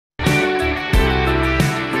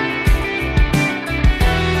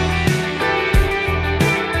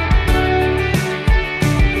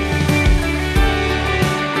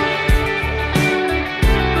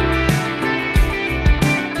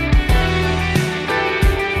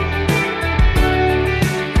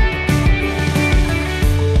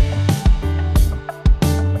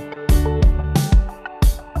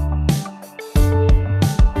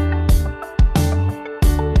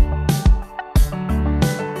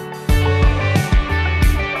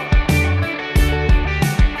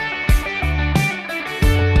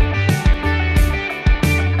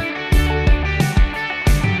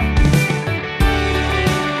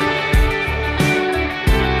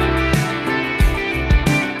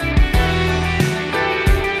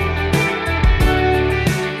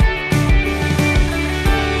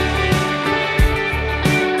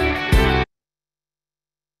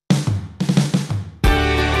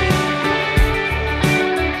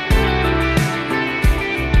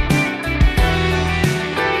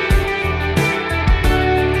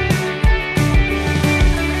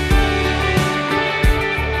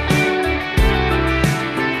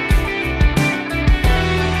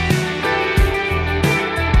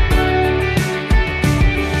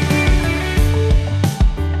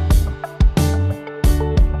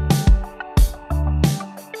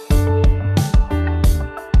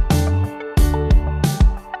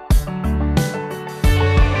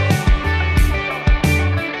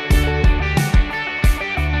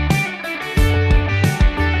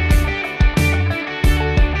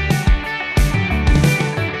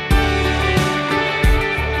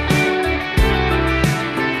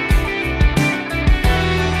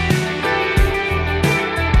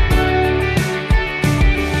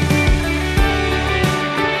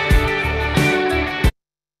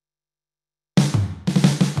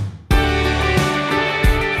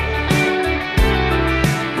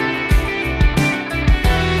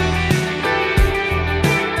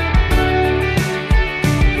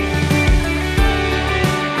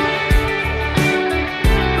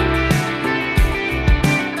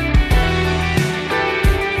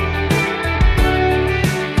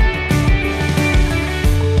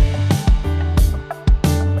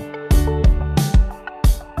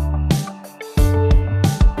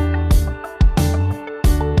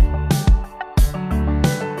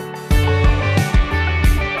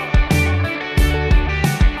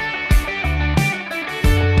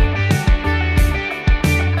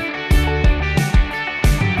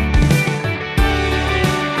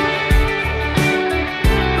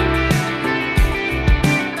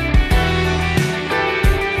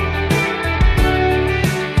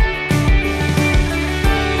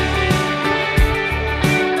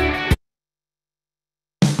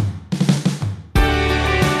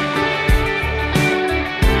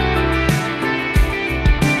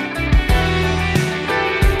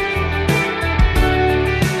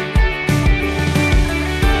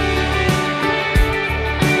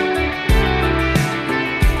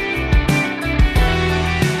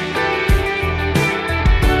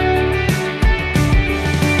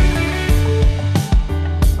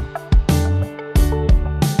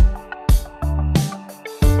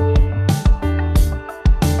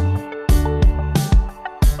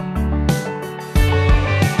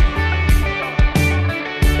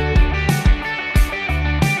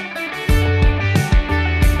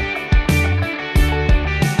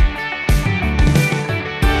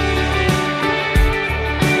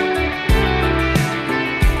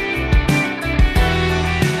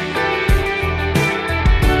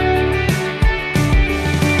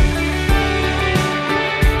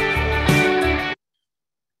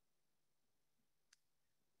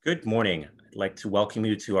Good morning. I'd like to welcome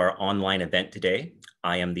you to our online event today.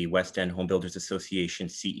 I am the West End Home Builders Association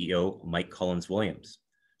CEO, Mike Collins-Williams.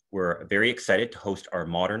 We're very excited to host our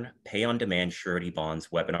Modern Pay-on-Demand Surety Bonds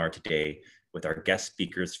webinar today with our guest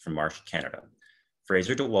speakers from Marsh Canada.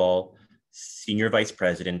 Fraser DeWall, Senior Vice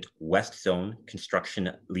President, West Zone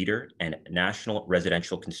Construction Leader and National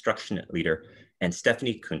Residential Construction Leader, and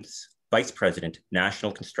Stephanie Kuntz, Vice President,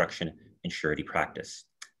 National Construction and Surety Practice.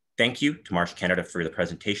 Thank you to Marsh Canada for the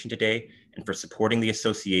presentation today and for supporting the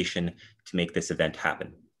association to make this event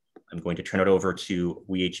happen. I'm going to turn it over to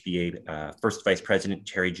WeHBA First Vice President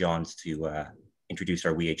Terry Johns to introduce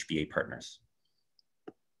our WeHBA partners.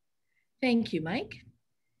 Thank you, Mike.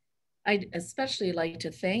 I'd especially like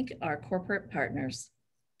to thank our corporate partners,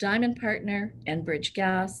 Diamond Partner, Enbridge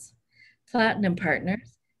Gas, Platinum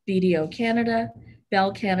Partners, BDO Canada,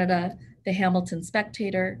 Bell Canada, the Hamilton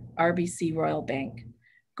Spectator, RBC Royal Bank.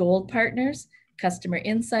 Gold Partners, Customer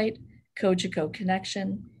Insight, Cogeco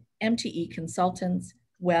Connection, MTE Consultants,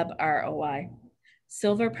 Web ROI.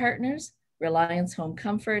 Silver Partners, Reliance Home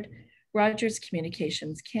Comfort, Rogers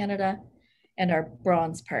Communications Canada, and our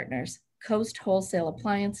Bronze Partners, Coast Wholesale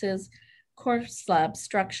Appliances, Core Slab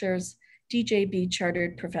Structures, DJB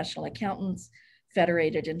Chartered Professional Accountants,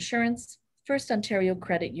 Federated Insurance, First Ontario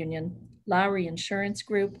Credit Union, Lowry Insurance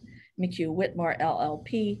Group, McHugh Whitmore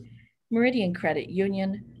LLP, Meridian Credit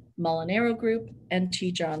Union, Molinaro Group, and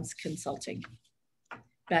T. Johns Consulting.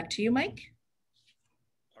 Back to you, Mike.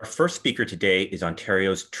 Our first speaker today is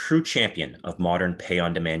Ontario's true champion of modern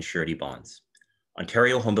pay-on-demand surety bonds,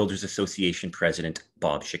 Ontario Home Builders Association President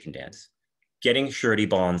Bob Schickendance. Getting surety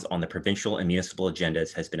bonds on the provincial and municipal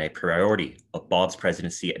agendas has been a priority of Bob's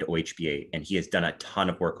presidency at OHBA, and he has done a ton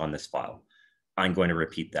of work on this file. I'm going to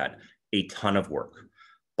repeat that, a ton of work.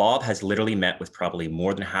 Bob has literally met with probably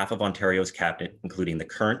more than half of Ontario's cabinet, including the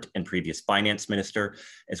current and previous finance minister,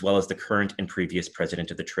 as well as the current and previous president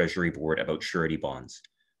of the Treasury Board about surety bonds.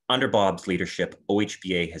 Under Bob's leadership,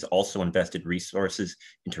 OHBA has also invested resources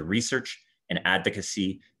into research and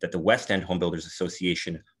advocacy that the West End Home Builders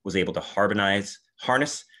Association was able to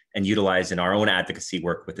harness and utilize in our own advocacy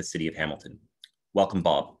work with the City of Hamilton. Welcome,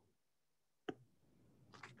 Bob.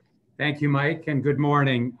 Thank you, Mike, and good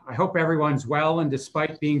morning. I hope everyone's well, and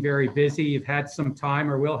despite being very busy, you've had some time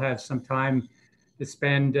or will have some time to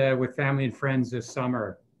spend with family and friends this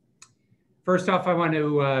summer. First off, I want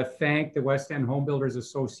to thank the West End Home Builders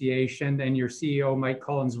Association and your CEO, Mike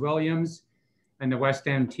Collins-Williams, and the West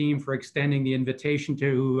End team for extending the invitation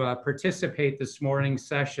to participate this morning's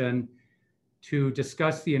session to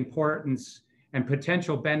discuss the importance and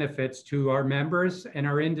potential benefits to our members and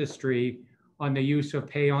our industry on the use of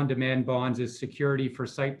pay-on-demand bonds as security for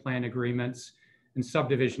site plan agreements and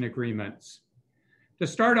subdivision agreements. To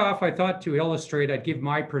start off, I thought to illustrate, I'd give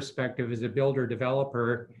my perspective as a builder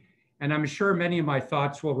developer, and I'm sure many of my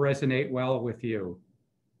thoughts will resonate well with you.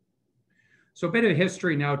 So a bit of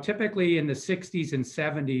history now. Typically in the 60s and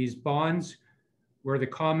 70s, bonds were the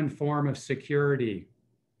common form of security.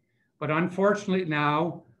 But unfortunately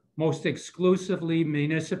now, most exclusively,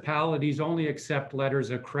 municipalities only accept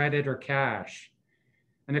letters of credit or cash.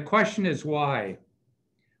 And the question is why?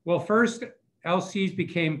 Well, first, LCs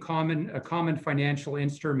became a common financial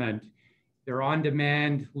instrument. They're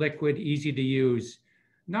on-demand, liquid, easy to use,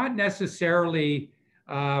 not necessarily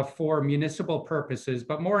for municipal purposes,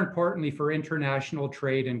 but more importantly for international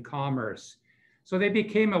trade and commerce. So they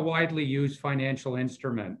became a widely used financial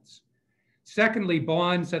instrument. Secondly,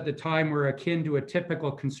 bonds at the time were akin to a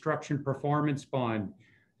typical construction performance bond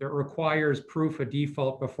that requires proof of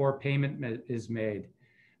default before payment is made.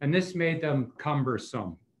 And this made them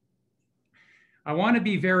cumbersome. I want to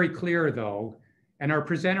be very clear though, and our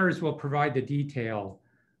presenters will provide the detail.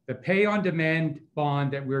 The pay-on-demand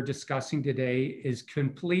bond that we're discussing today is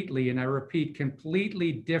completely, and I repeat,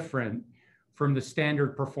 completely different from the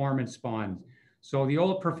standard performance bond. So the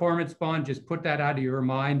old performance bond, just put that out of your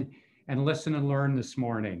mind and listen and learn this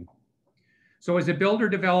morning. So as a builder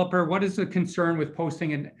developer, what is the concern with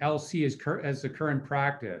posting an LC as the current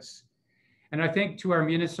practice? And I think to our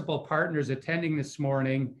municipal partners attending this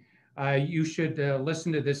morning, you should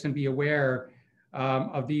listen to this and be aware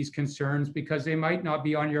of these concerns because they might not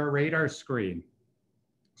be on your radar screen.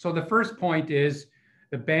 So the first point is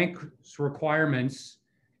the bank's requirements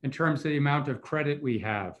in terms of the amount of credit we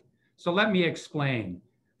have. So let me explain.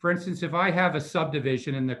 For instance, if I have a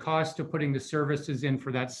subdivision and the cost of putting the services in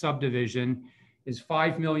for that subdivision is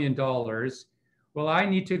 $5 million, well, I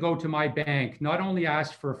need to go to my bank, not only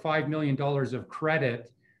ask for $5 million of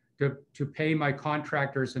credit to pay my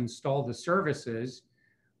contractors install the services,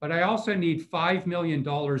 but I also need $5 million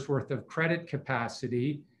worth of credit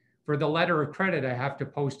capacity for for the letter of credit I have to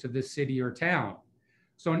post to the city or town.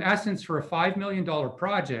 So in essence, for a $5 million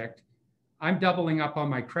project, I'm doubling up on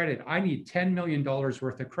my credit. I need $10 million worth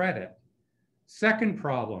of credit. Second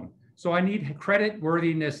problem, so I need credit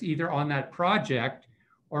worthiness either on that project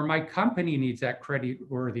or my company needs that credit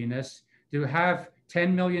worthiness to have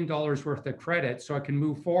 $10 million worth of credit so I can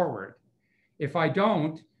move forward. If I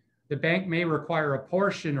don't, the bank may require a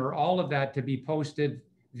portion or all of that to be posted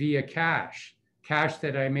via cash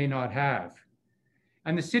that I may not have.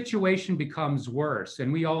 And the situation becomes worse,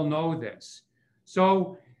 and we all know this.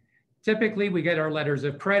 So typically we get our letters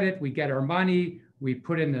of credit, we get our money, we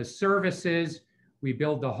put in the services, we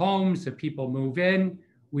build the homes, the people move in,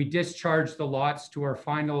 we discharge the lots to our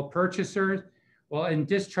final purchasers. Well, in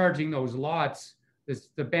discharging those lots,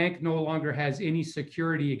 the bank no longer has any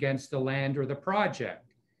security against the land or the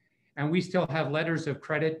project. And we still have letters of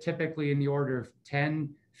credit, typically in the order of 10,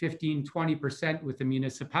 15, 20% with the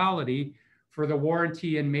municipality for the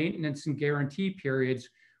warranty and maintenance and guarantee periods,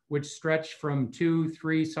 which stretch from 2,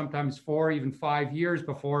 3, sometimes 4, even 5 years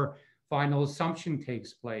before final assumption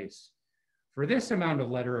takes place. For this amount of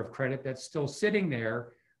letter of credit that's still sitting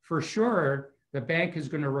there, for sure, the bank is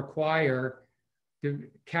going to require the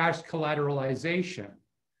cash collateralization.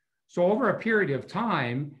 So over a period of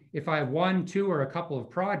time, if I have 1, 2, or a couple of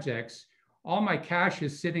projects, all my cash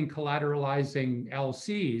is sitting collateralizing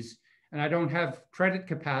LCs, and I don't have credit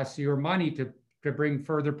capacity or money to bring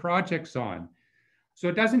further projects on. So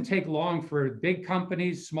it doesn't take long for big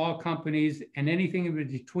companies, small companies, and anything in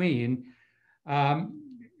between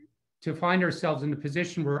to find ourselves in a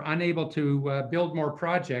position where we're unable to build more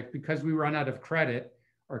projects because we run out of credit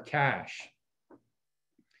or cash.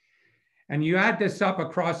 And you add this up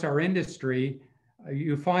across our industry,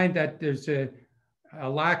 you find that there's a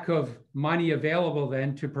lack of money available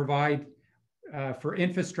then to provide for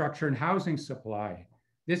infrastructure and housing supply.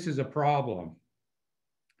 This is a problem.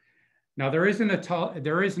 Now, there is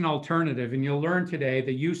an alternative, and you'll learn today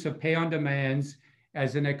the use of pay on demands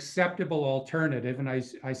as an acceptable alternative. And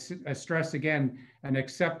I stress again, an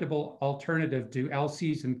acceptable alternative to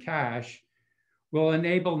LCs and cash will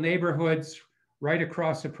enable neighborhoods right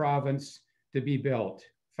across the province to be built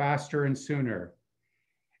faster and sooner.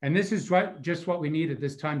 And this is just what we need at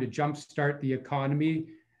this time to jumpstart the economy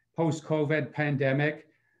post-COVID pandemic,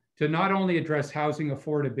 to not only address housing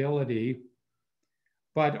affordability,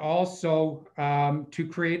 but also to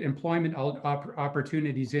create employment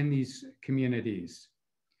opportunities in these communities.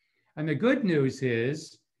 And the good news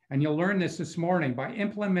is, and you'll learn this morning, by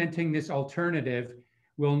implementing this alternative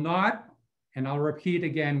will not, and I'll repeat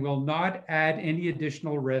again, will not add any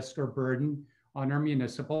additional risk or burden on our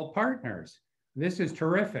municipal partners. This is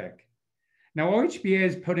terrific. Now, OHBA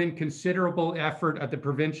has put in considerable effort at the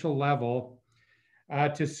provincial level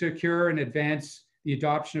to secure and advance the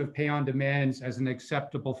adoption of pay on demands as an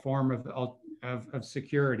acceptable form of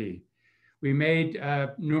security. We made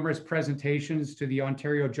numerous presentations to the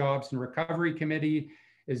Ontario Jobs and Recovery Committee,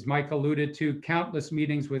 as Mike alluded to, countless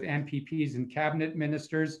meetings with MPPs and cabinet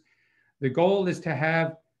ministers. The goal is to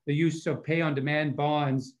have the use of pay on demand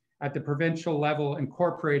bonds at the provincial level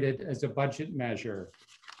incorporated as a budget measure.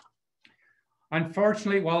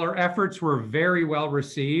 Unfortunately, while our efforts were very well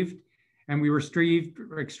received and we received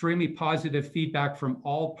extremely positive feedback from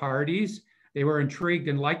all parties, they were intrigued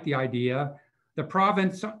and liked the idea, the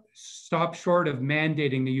province stopped short of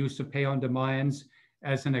mandating the use of pay on demands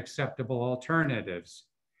as an acceptable alternatives.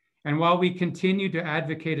 And while we continue to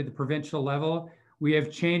advocate at the provincial level, we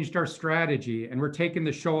have changed our strategy and we're taking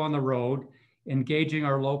the show on the road, engaging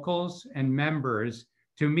our locals and members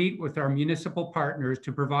to meet with our municipal partners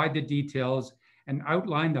to provide the details and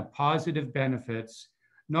outline the positive benefits,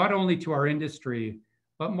 not only to our industry,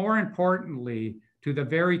 but more importantly, to the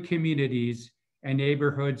very communities and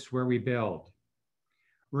neighborhoods where we build.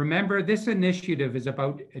 Remember, this initiative is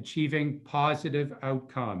about achieving positive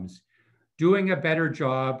outcomes, doing a better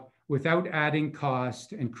job without adding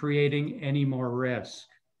cost and creating any more risk.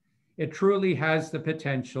 It truly has the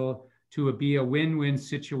potential to be a win-win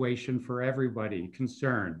situation for everybody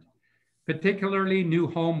concerned, particularly new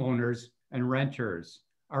homeowners and renters,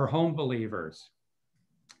 our home believers.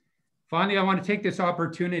 Finally, I want to take this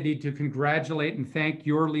opportunity to congratulate and thank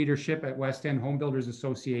your leadership at West End Home Builders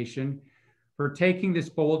Association for taking this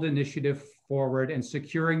bold initiative forward and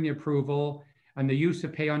securing the approval and the use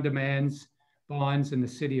of pay on demands bonds in the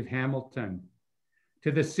City of Hamilton.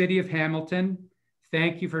 To the City of Hamilton,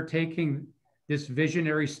 thank you for taking this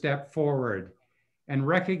visionary step forward and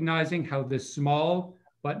recognizing how this small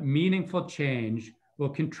but meaningful change will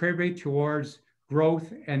contribute towards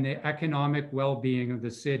growth and the economic well-being of the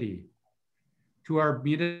city. To our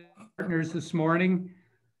media partners this morning,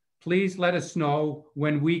 Please let us know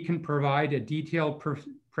when we can provide a detailed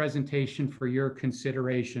presentation for your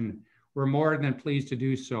consideration. We're more than pleased to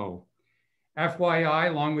do so. FYI,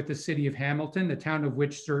 along with the City of Hamilton, the town of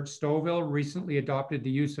Stouffville recently adopted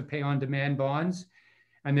the use of pay-on-demand bonds,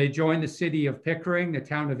 and they joined the City of Pickering, the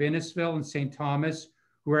town of Innisfil, and St. Thomas,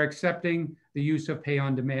 who are accepting the use of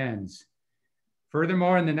pay-on-demands.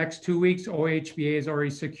 Furthermore, in the next 2 weeks, OHBA has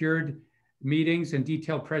already secured meetings and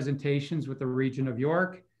detailed presentations with the region of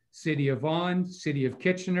York, City of Vaughan, City of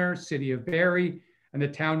Kitchener, City of Barrie, and the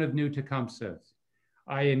town of New Tecumseh.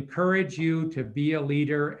 I encourage you to be a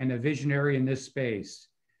leader and a visionary in this space,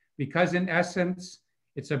 because in essence,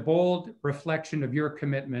 it's a bold reflection of your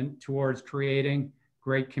commitment towards creating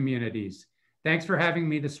great communities. Thanks for having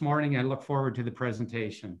me this morning. I look forward to the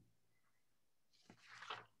presentation.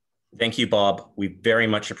 Thank you, Bob. We very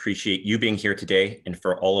much appreciate you being here today and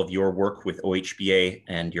for all of your work with OHBA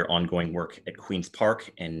and your ongoing work at Queen's Park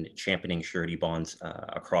and championing surety bonds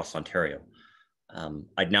across Ontario.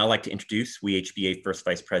 I'd now like to introduce WeHBA First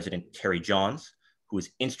Vice President Terry Johns, who was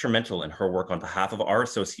instrumental in her work on behalf of our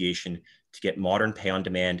association to get modern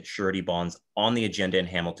pay-on-demand surety bonds on the agenda in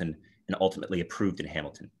Hamilton and ultimately approved in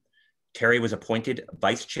Hamilton. Terry was appointed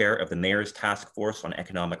Vice Chair of the Mayor's Task Force on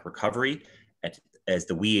Economic Recovery as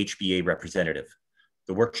the WeHBA representative.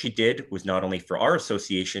 The work she did was not only for our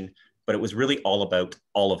association, but it was really all about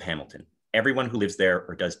all of Hamilton, everyone who lives there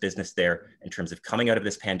or does business there in terms of coming out of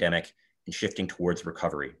this pandemic and shifting towards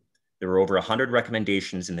recovery. There were over 100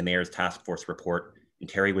 recommendations in the Mayor's Task Force report, and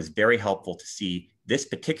Terry was very helpful to see this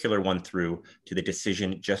particular one through to the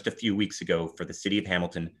decision just a few weeks ago for the City of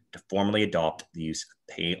Hamilton to formally adopt the use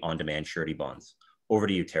of pay-on-demand surety bonds. Over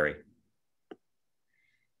to you, Terry.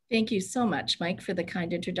 Thank you so much, Mike, for the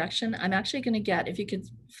kind introduction. I'm actually going to get, if you could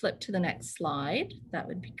flip to the next slide, that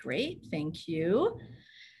would be great. Thank you.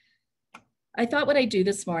 I thought what I'd do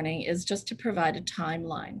this morning is just to provide a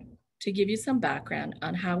timeline to give you some background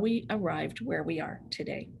on how we arrived where we are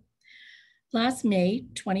today. Last May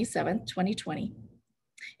 27th, 2020,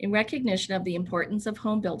 in recognition of the importance of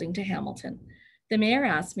home building to Hamilton, the Mayor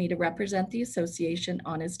asked me to represent the association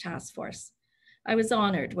on his task force. I was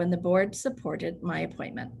honored when the board supported my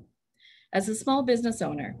appointment. As a small business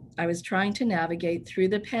owner, I was trying to navigate through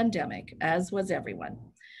the pandemic, as was everyone.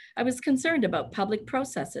 I was concerned about public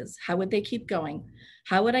processes. How would they keep going?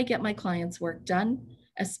 How would I get my clients' work done,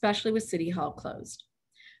 especially with City Hall closed?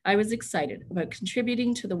 I was excited about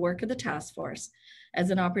contributing to the work of the task force as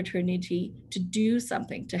an opportunity to do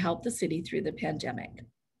something to help the city through the pandemic.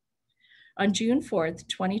 On June 4th,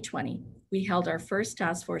 2020, we held our first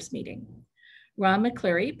task force meeting. Ron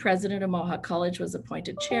McCleary, president of Mohawk College, was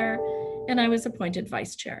appointed chair, and I was appointed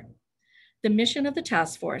vice chair. The mission of the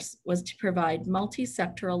task force was to provide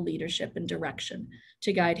multi-sectoral leadership and direction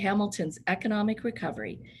to guide Hamilton's economic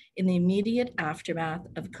recovery in the immediate aftermath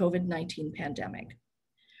of COVID-19 pandemic.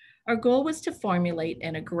 Our goal was to formulate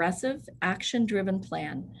an aggressive, action-driven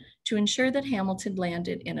plan to ensure that Hamilton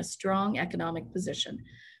landed in a strong economic position,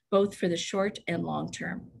 both for the short and long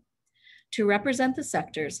term. To represent the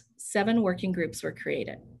sectors, 7 working groups were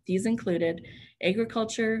created. These included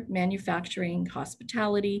agriculture, manufacturing,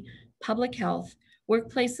 hospitality, public health,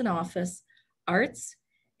 workplace and office, arts,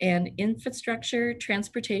 and infrastructure,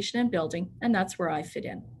 transportation, and building, and that's where I fit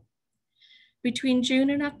in. Between June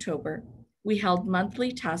and October, we held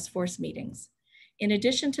monthly task force meetings. In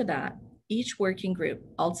addition to that, each working group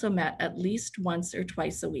also met at least once or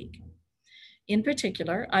twice a week. In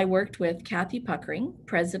particular, I worked with Kathy Puckering,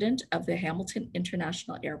 president of the Hamilton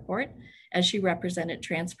International Airport, as she represented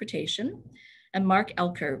transportation, and Mark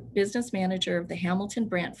Elker, business manager of the Hamilton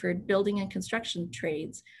Brantford Building and Construction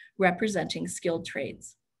Trades, representing skilled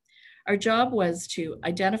trades. Our job was to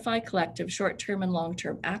identify collective short-term and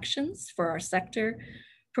long-term actions for our sector,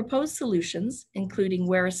 propose solutions, including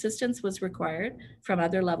where assistance was required from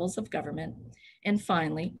other levels of government, and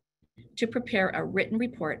finally, to prepare a written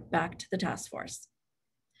report back to the task force.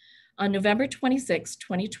 On November 26,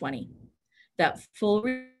 2020, that full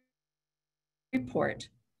report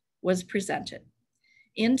was presented.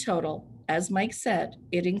 In total, as Mike said,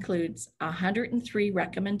 it includes 103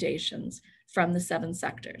 recommendations from the 7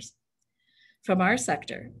 sectors. From our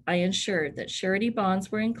sector, I ensured that surety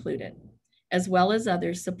bonds were included, as well as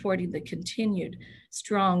others supporting the continued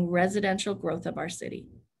strong residential growth of our city.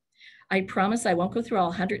 I promise I won't go through all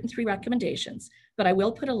 103 recommendations, but I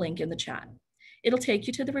will put a link in the chat. It'll take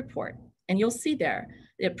you to the report, and you'll see there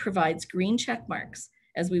it provides green check marks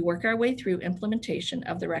as we work our way through implementation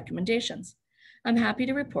of the recommendations. I'm happy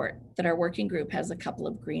to report that our working group has a couple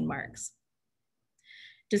of green marks.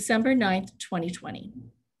 December 9th, 2020.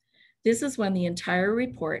 This is when the entire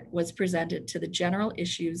report was presented to the General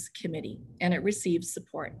Issues Committee and it received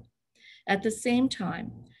support. At the same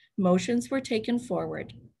time, motions were taken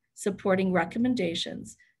forward supporting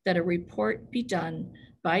recommendations that a report be done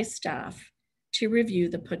by staff to review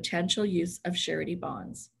the potential use of surety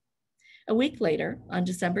bonds. A week later, on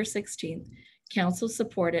December 16th, Council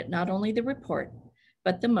supported not only the report,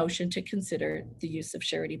 but the motion to consider the use of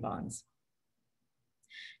surety bonds.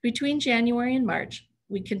 Between January and March,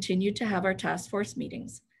 we continued to have our task force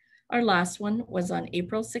meetings. Our last one was on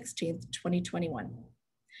April 16th, 2021.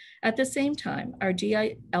 At the same time, our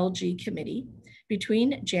DILG committee,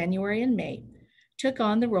 between January and May, took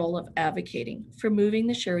on the role of advocating for moving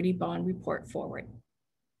the surety bond report forward.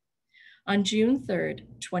 On June 3rd,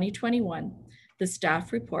 2021, the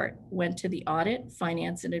staff report went to the Audit,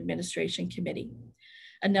 Finance, and Administration Committee.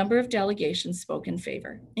 A number of delegations spoke in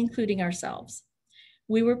favor, including ourselves.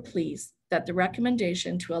 We were pleased that the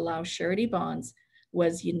recommendation to allow surety bonds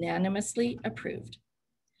was unanimously approved.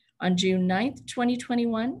 On June 9th,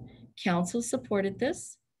 2021, Council supported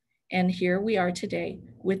this, and here we are today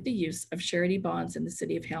with the use of surety bonds in the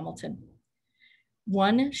City of Hamilton.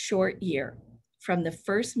 One short year from the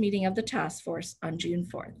first meeting of the task force on June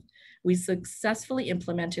 4th, we successfully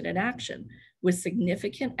implemented an action with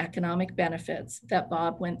significant economic benefits that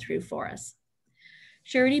Bob went through for us.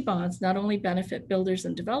 Surety bonds not only benefit builders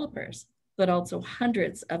and developers, but also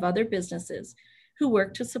hundreds of other businesses who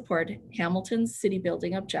work to support Hamilton's city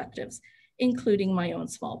building objectives, including my own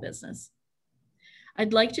small business.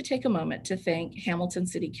 I'd like to take a moment to thank Hamilton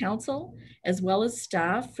City Council, as well as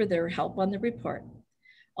staff for their help on the report.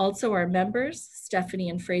 Also our members, Stephanie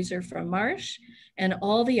and Fraser from Marsh, and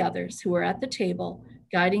all the others who were at the table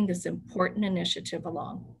guiding this important initiative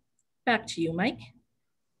along. Back to you, Mike.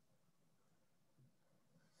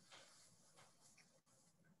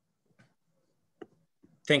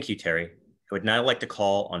 Thank you, Terry. I would now like to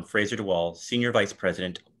call on Fraser DeWall, Senior Vice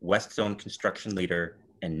President, West Zone Construction Leader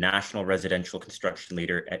and National Residential Construction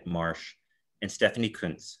Leader at Marsh, and Stephanie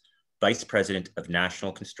Kuntz, Vice President of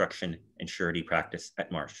National Construction and Surety Practice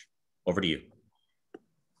at Marsh. Over to you.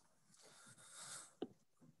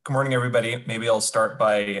 Good morning, everybody. Maybe I'll start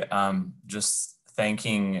by just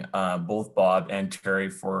thanking both Bob and Terry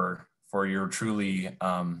for your truly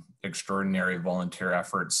extraordinary volunteer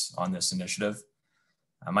efforts on this initiative.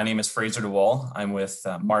 My name is Fraser DeWall. I'm with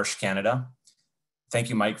Marsh Canada. Thank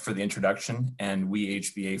you, Mike, for the introduction, and we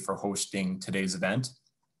HBA for hosting today's event.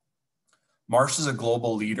 Marsh is a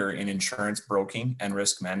global leader in insurance broking and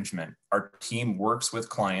risk management. Our team works with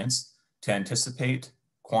clients to anticipate,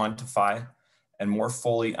 quantify, and more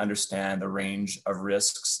fully understand the range of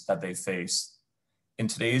risks that they face. In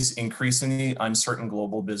today's increasingly uncertain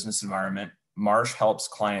global business environment, Marsh helps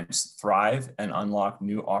clients thrive and unlock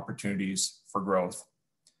new opportunities for growth.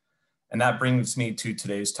 And that brings me to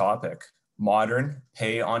today's topic, modern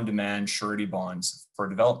pay-on-demand surety bonds for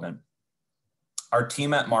development. Our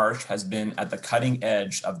team at Marsh has been at the cutting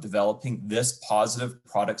edge of developing this positive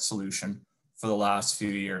product solution for the last few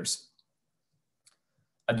years.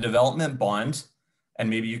 A development bond, and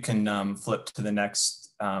maybe you can flip to the next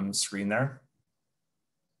screen there.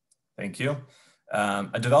 Thank you.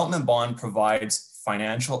 A development bond provides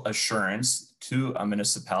financial assurance to a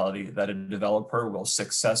municipality that a developer will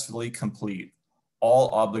successfully complete all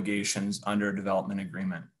obligations under a development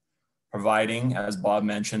agreement, providing, as Bob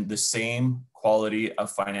mentioned, the same quality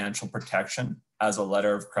of financial protection as a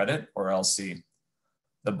letter of credit or LC.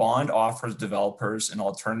 The bond offers developers an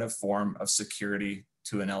alternative form of security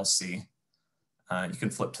to an LC. You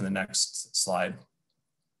can flip to the next slide.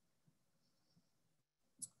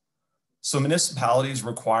 So municipalities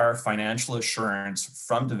require financial assurance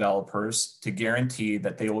from developers to guarantee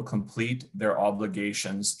that they will complete their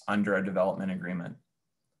obligations under a development agreement.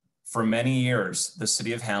 For many years, the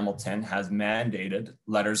City of Hamilton has mandated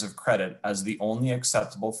letters of credit as the only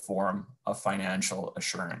acceptable form of financial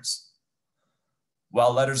assurance.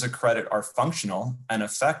 While letters of credit are functional and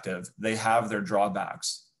effective, they have their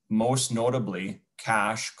drawbacks, most notably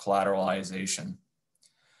cash collateralization.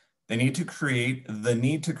 The need to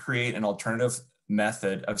create an alternative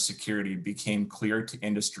method of security became clear to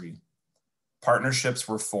industry. Partnerships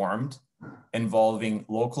were formed involving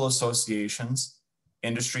local associations,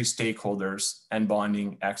 industry stakeholders, and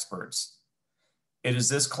bonding experts. It is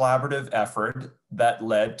this collaborative effort that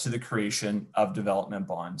led to the creation of development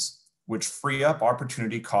bonds, which free up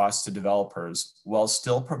opportunity costs to developers while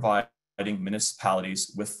still providing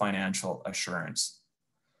municipalities with financial assurance.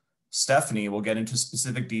 Stephanie will get into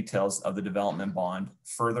specific details of the development bond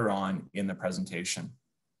further on in the presentation.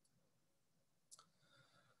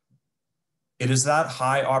 It is that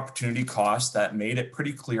high opportunity cost that made it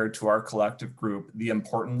pretty clear to our collective group the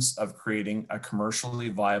importance of creating a commercially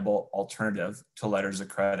viable alternative to letters of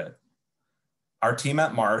credit. Our team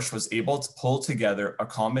at Marsh was able to pull together a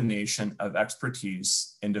combination of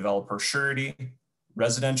expertise in developer surety,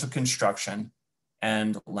 residential construction,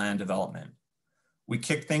 and land development. We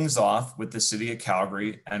kicked things off with the City of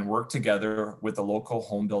Calgary and worked together with the local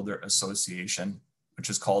home builder association,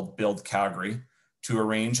 which is called Build Calgary, to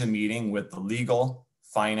arrange a meeting with the legal,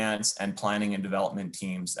 finance, and planning and development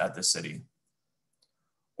teams at the city.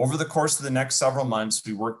 Over the course of the next several months,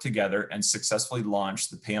 we worked together and successfully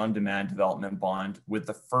launched the Pay on Demand Development Bond with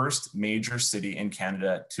the first major city in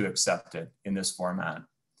Canada to accept it in this format.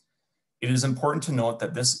 It is important to note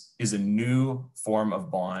that this is a new form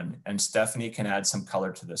of bond, and Stephanie can add some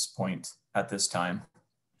color to this point at this time.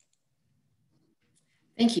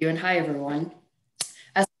 Thank you, and hi everyone.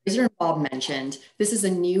 As Fraser and Bob mentioned, this is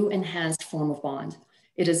a new enhanced form of bond.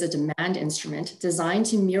 It is a demand instrument designed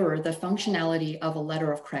to mirror the functionality of a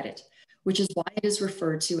letter of credit, which is why it is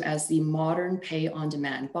referred to as the modern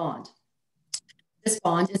pay-on-demand bond. This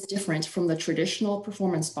bond is different from the traditional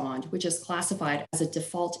performance bond, which is classified as a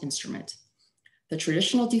default instrument. The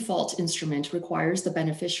traditional default instrument requires the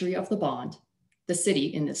beneficiary of the bond, the city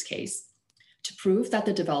in this case, to prove that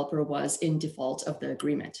the developer was in default of the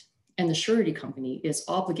agreement, and the surety company is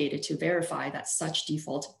obligated to verify that such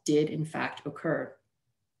default did in fact occur.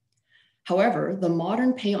 However, the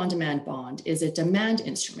modern pay-on-demand bond is a demand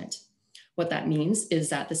instrument. What that means is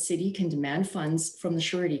that the city can demand funds from the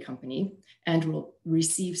surety company and will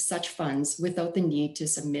receive such funds without the need to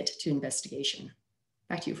submit to investigation.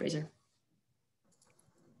 Back to you, Fraser.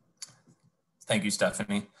 Thank you,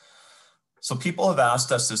 Stephanie. So people have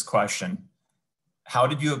asked us this question: how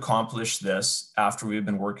did you accomplish this after we've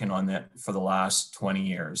been working on it for the last 20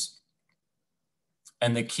 years?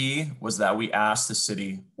 And the key was that we asked the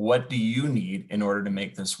city, what do you need in order to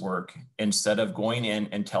make this work? Instead of going in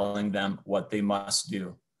and telling them what they must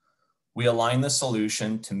do. We aligned the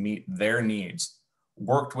solution to meet their needs,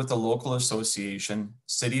 worked with the local association,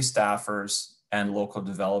 city staffers, and local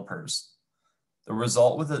developers. The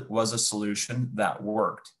result was a solution that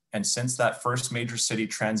worked. And since that first major city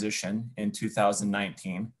transition in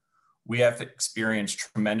 2019, we have experienced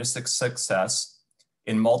tremendous success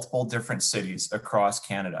in multiple different cities across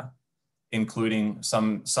Canada, including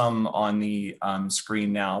some on the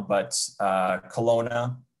screen now, but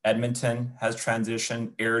Kelowna, Edmonton has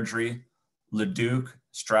transitioned, Airdrie, Leduc,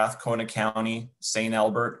 Strathcona County, St.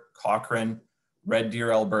 Albert, Cochrane, Red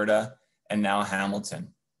Deer, Alberta, and now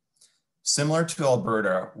Hamilton. Similar to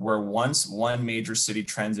Alberta, where once one major city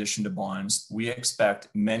transitioned to bonds, we expect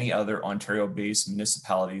many other Ontario-based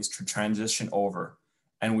municipalities to transition over,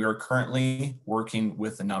 and we are currently working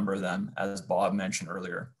with a number of them, as Bob mentioned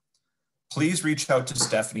earlier. Please reach out to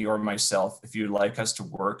Stephanie or myself if you'd like us to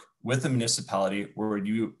work with a municipality where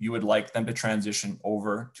you would like them to transition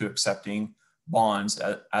over to accepting bonds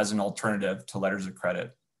as an alternative to letters of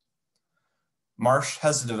credit. Marsh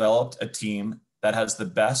has developed a team that has the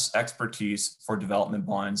best expertise for development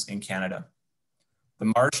bonds in Canada.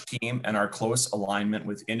 The Marsh team and our close alignment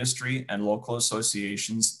with industry and local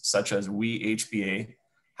associations such as We HBA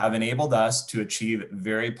have enabled us to achieve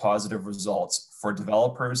very positive results for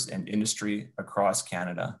developers and industry across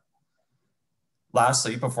Canada.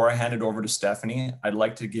 Lastly, before I hand it over to Stephanie, I'd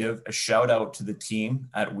like to give a shout out to the team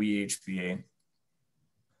at We HBA.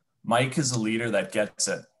 Mike is a leader that gets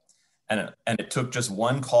it. And it took just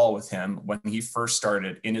one call with him when he first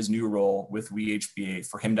started in his new role with We HBA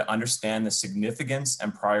for him to understand the significance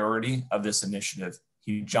and priority of this initiative.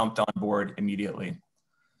 He jumped on board immediately.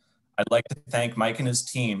 I'd like to thank Mike and his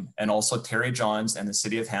team, and also Terry Johns and the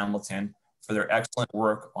City of Hamilton for their excellent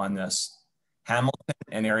work on this. Hamilton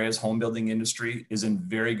and area's home building industry is in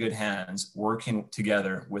very good hands working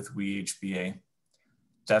together with We HBA.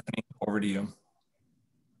 Stephanie, over to you.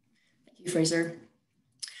 Thank you, Fraser.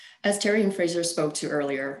 As Terry and Fraser spoke to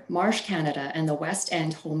earlier, Marsh Canada and the West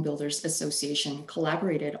End Home Builders Association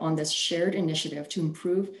collaborated on this shared initiative to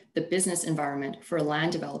improve the business environment for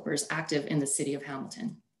land developers active in the City of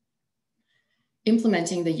Hamilton.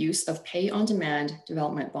 Implementing the use of pay-on-demand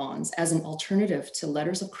development bonds as an alternative to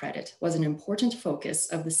letters of credit was an important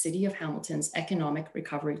focus of the City of Hamilton's Economic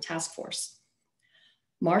Recovery Task Force.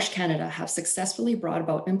 Marsh Canada have successfully brought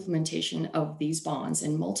about implementation of these bonds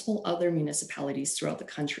in multiple other municipalities throughout the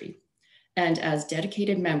country. And as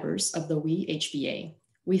dedicated members of the We HBA,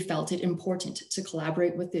 we felt it important to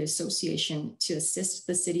collaborate with the association to assist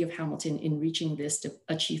the City of Hamilton in reaching this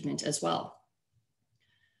achievement as well.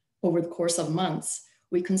 Over the course of months,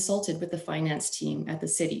 we consulted with the finance team at the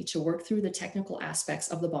city to work through the technical aspects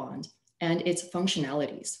of the bond and its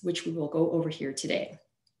functionalities, which we will go over here today.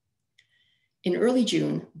 In early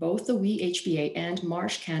June, both the WE-HBA and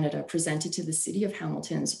Marsh Canada presented to the City of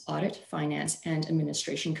Hamilton's Audit, Finance, and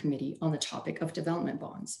Administration Committee on the topic of development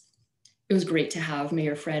bonds. It was great to have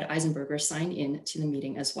Mayor Fred Eisenberger sign in to the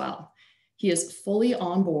meeting as well. He is fully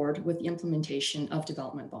on board with the implementation of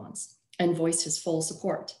development bonds and voiced his full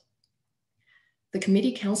support. The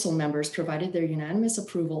committee council members provided their unanimous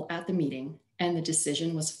approval at the meeting, and the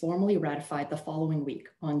decision was formally ratified the following week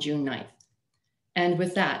on June 9th. And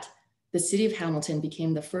with that, the City of Hamilton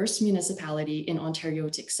became the first municipality in Ontario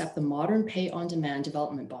to accept the modern pay-on-demand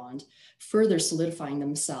development bond, further solidifying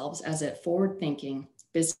themselves as a forward-thinking,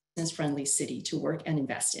 business-friendly city to work and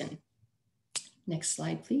invest in. Next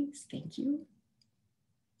slide, please. Thank you.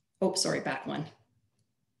 Oh, sorry, back one.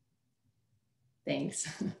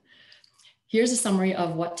 Thanks. Here's a summary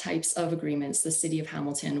of what types of agreements the City of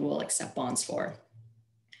Hamilton will accept bonds for.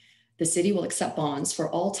 The city will accept bonds for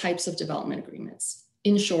all types of development agreements.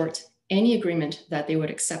 In short, any agreement that they would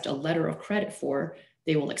accept a letter of credit for,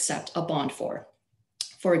 they will accept a bond for.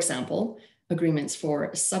 For example, agreements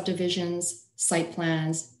for subdivisions, site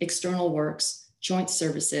plans, external works, joint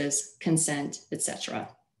services, consent, etc.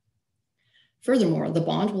 Furthermore, the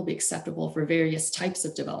bond will be acceptable for various types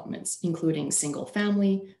of developments, including single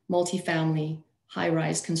family, multifamily,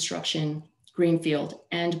 high-rise construction, greenfield,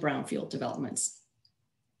 and brownfield developments.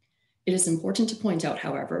 It is important to point out,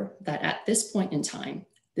 however, that at this point in time,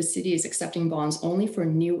 the city is accepting bonds only for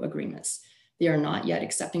new agreements. They are not yet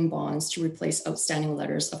accepting bonds to replace outstanding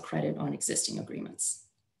letters of credit on existing agreements.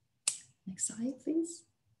 Next slide, please.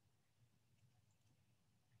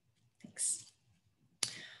 Thanks.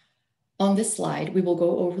 On this slide, we will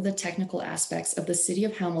go over the technical aspects of the City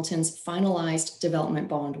of Hamilton's finalized development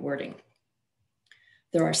bond wording.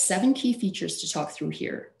 There are 7 key features to talk through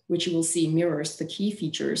here, which you will see mirrors the key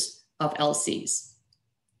features of LCs.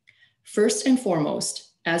 First and foremost,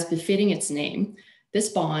 as befitting its name, this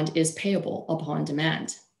bond is payable upon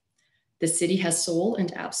demand. The city has sole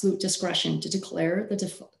and absolute discretion to declare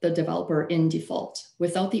the developer in default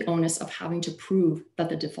without the onus of having to prove that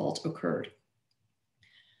the default occurred.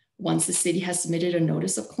 Once the city has submitted a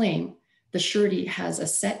notice of claim, the surety has a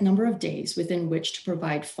set number of days within which to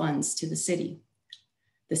provide funds to the city.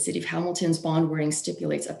 The City of Hamilton's bond wording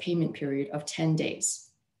stipulates a payment period of 10 days.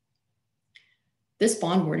 This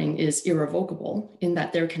bond wording is irrevocable in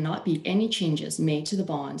that there cannot be any changes made to the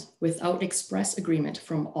bond without express agreement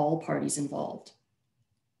from all parties involved.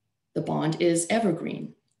 The bond is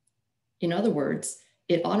evergreen. In other words,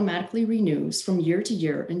 it automatically renews from year to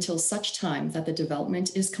year until such time that the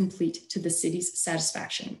development is complete to the city's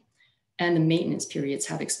satisfaction and the maintenance periods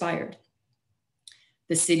have expired.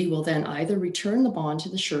 The city will then either return the bond to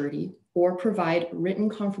the surety or provide written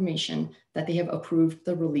confirmation that they have approved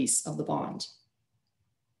the release of the bond.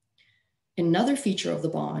 Another feature of the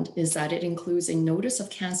bond is that it includes a notice of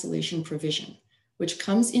cancellation provision, which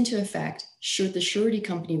comes into effect should the surety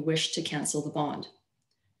company wish to cancel the bond.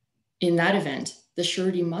 In that event, the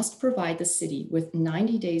surety must provide the city with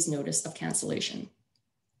 90 days notice of cancellation.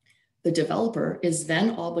 The developer is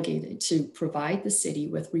then obligated to provide the city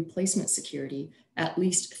with replacement security at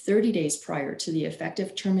least 30 days prior to the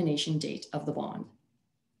effective termination date of the bond.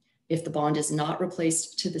 If the bond is not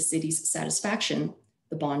replaced to the city's satisfaction,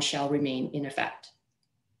 the bond shall remain in effect.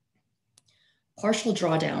 Partial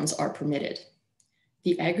drawdowns are permitted.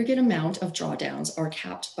 The aggregate amount of drawdowns are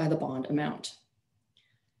capped by the bond amount.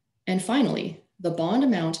 And finally, the bond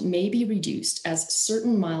amount may be reduced as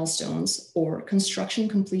certain milestones or construction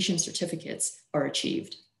completion certificates are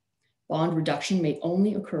achieved. Bond reduction may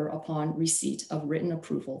only occur upon receipt of written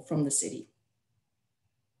approval from the city.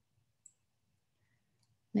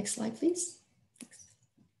 Next slide, please.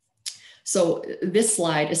 So this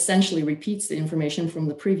slide essentially repeats the information from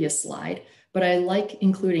the previous slide, but I like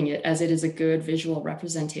including it as it is a good visual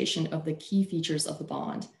representation of the key features of the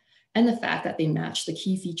bond and the fact that they match the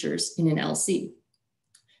key features in an LC.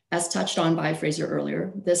 As touched on by Fraser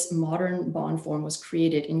earlier, this modern bond form was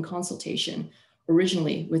created in consultation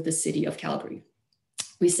originally with the City of Calgary.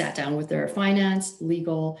 We sat down with their finance,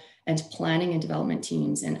 legal, and planning and development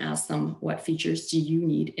teams and asked them, what features do you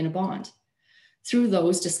need in a bond? Through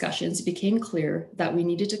those discussions, it became clear that we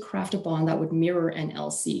needed to craft a bond that would mirror an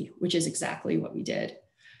LC, which is exactly what we did.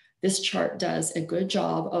 This chart does a good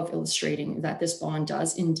job of illustrating that this bond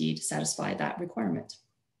does indeed satisfy that requirement.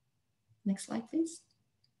 Next slide, please.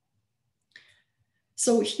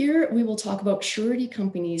 So here we will talk about surety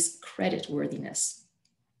companies' creditworthiness.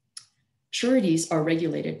 Sureties are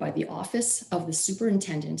regulated by the Office of the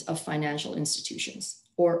Superintendent of Financial Institutions,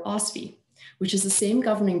 or OSFI, which is the same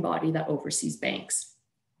governing body that oversees banks.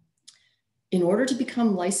 In order to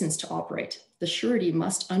become licensed to operate, the surety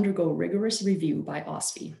must undergo rigorous review by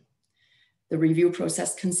OSFI. The review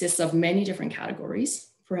process consists of many different categories,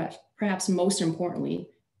 perhaps most importantly,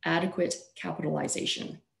 adequate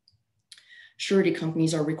capitalization. Surety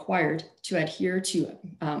companies are required to adhere to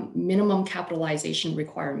minimum capitalization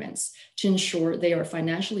requirements to ensure they are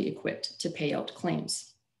financially equipped to pay out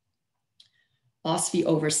claims. OSFI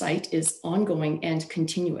oversight is ongoing and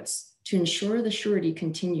continuous to ensure the surety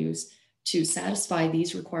continues to satisfy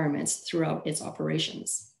these requirements throughout its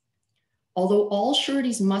operations. Although all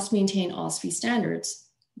sureties must maintain OSFI standards,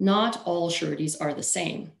 not all sureties are the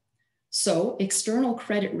same. So external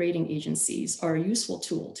credit rating agencies are a useful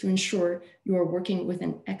tool to ensure you are working with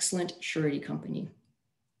an excellent surety company.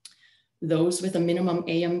 Those with a minimum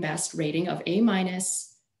AM Best rating of A-,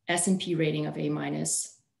 S&P rating of A-,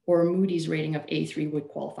 or Moody's rating of A3 would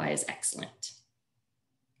qualify as excellent.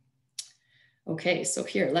 Okay, so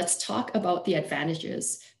here, let's talk about the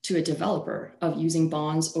advantages to a developer of using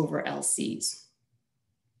bonds over LCs.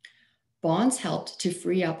 Bonds helped to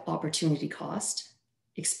free up opportunity cost,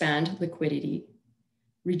 expand liquidity,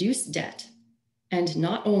 reduce debt, and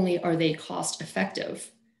not only are they cost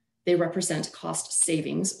effective, they represent cost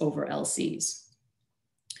savings over LCs.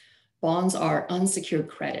 Bonds are unsecured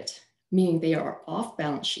credit, meaning they are off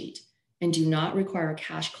balance sheet and do not require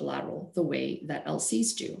cash collateral the way that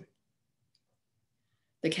LCs do.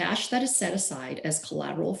 The cash that is set aside as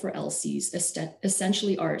collateral for LCs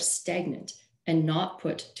essentially are stagnant and not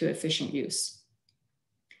put to efficient use.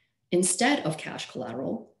 Instead of cash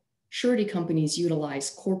collateral, surety companies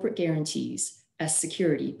utilize corporate guarantees as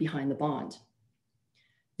security behind the bond.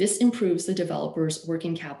 This improves the developer's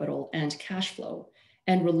working capital and cash flow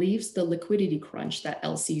and relieves the liquidity crunch that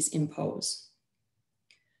LCs impose.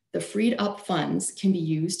 The freed up funds can be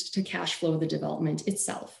used to cash flow the development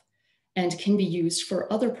itself and can be used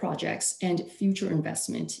for other projects and future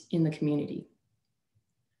investment in the community.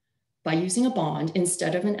 By using a bond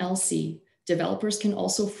instead of an LC, developers can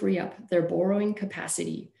also free up their borrowing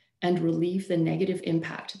capacity and relieve the negative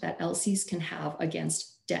impact that LCs can have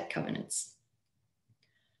against debt covenants.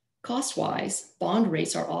 Cost-wise, bond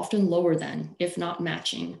rates are often lower than, if not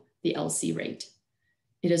matching, the LC rate.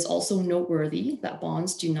 It is also noteworthy that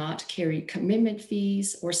bonds do not carry commitment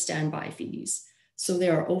fees or standby fees, so they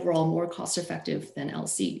are overall more cost-effective than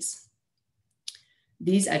LCs.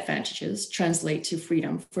 These advantages translate to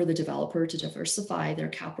freedom for the developer to diversify their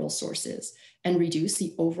capital sources and reduce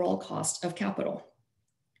the overall cost of capital.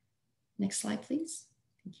 Next slide, please.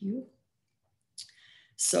 Thank you.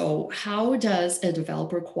 So how does a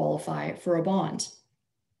developer qualify for a bond?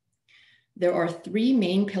 There are three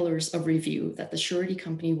main pillars of review that the surety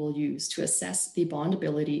company will use to assess the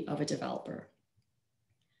bondability of a developer.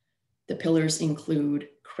 The pillars include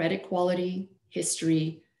credit quality,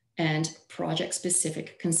 history, and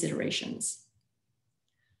project-specific considerations.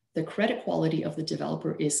 The credit quality of the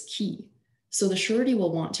developer is key, so the surety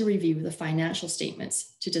will want to review the financial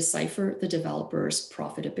statements to decipher the developer's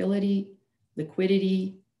profitability,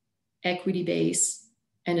 liquidity, equity base,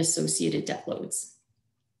 and associated debt loads.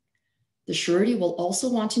 The surety will also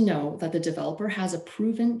want to know that the developer has a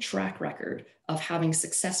proven track record of having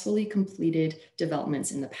successfully completed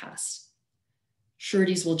developments in the past.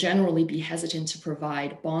 Sureties will generally be hesitant to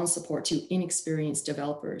provide bond support to inexperienced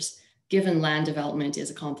developers, given land development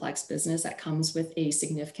is a complex business that comes with a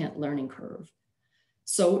significant learning curve.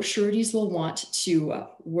 So sureties will want to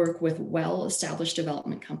work with well-established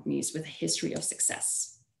development companies with a history of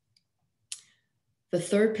success. The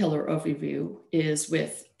third pillar of review is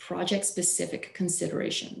with project-specific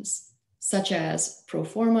considerations, such as pro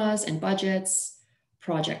formas and budgets,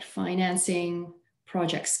 project financing,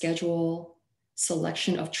 project schedule,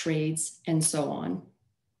 selection of trades, and so on.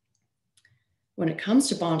 When it comes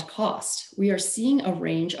to bond cost, we are seeing a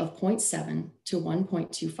range of 0.7 to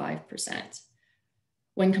 1.25%.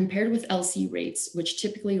 When compared with LC rates, which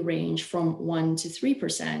typically range from 1 to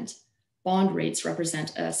 3%, bond rates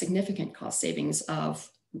represent a significant cost savings of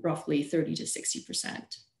roughly 30 to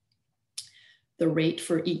 60%. The rate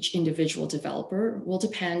for each individual developer will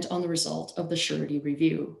depend on the result of the surety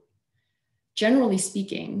review. Generally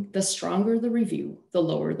speaking, the stronger the review, the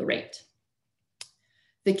lower the rate.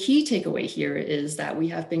 The key takeaway here is that we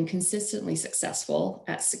have been consistently successful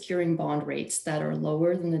at securing bond rates that are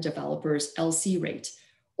lower than the developer's LC rate,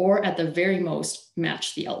 or at the very most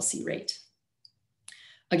match the LC rate.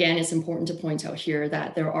 Again, it's important to point out here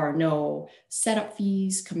that there are no setup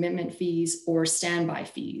fees, commitment fees, or standby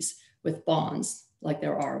fees with bonds like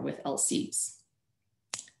there are with LCs.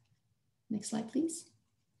 Next slide, please.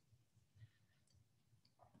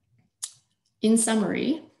 In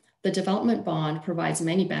summary, The development bond provides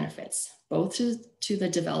many benefits, both to the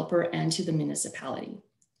developer and to the municipality.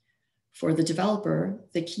 For the developer,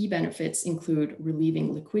 the key benefits include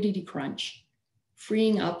relieving liquidity crunch,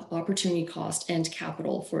 freeing up opportunity cost and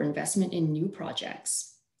capital for investment in new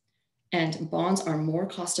projects, and bonds are more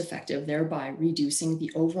cost effective, thereby reducing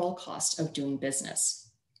the overall cost of doing business.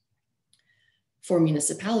 For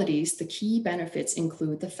municipalities, the key benefits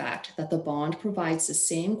include the fact that the bond provides the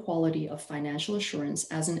same quality of financial assurance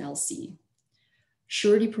as an LC.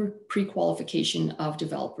 Surety pre-qualification of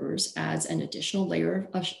developers adds an additional layer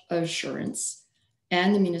of assurance,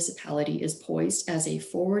 and the municipality is poised as a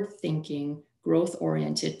forward-thinking,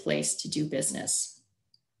 growth-oriented place to do business.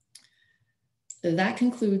 That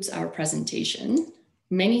concludes our presentation.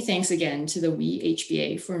 Many thanks again to the WE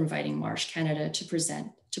HBA for inviting Marsh Canada to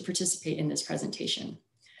participate in this presentation.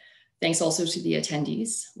 Thanks also to the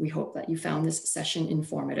attendees. We hope that you found this session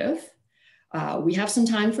informative. We have some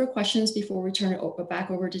time for questions before we turn it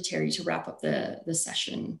back over to Terry to wrap up the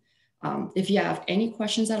session. If you have any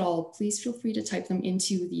questions at all, please feel free to type them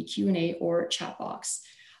into the Q&A or chat box.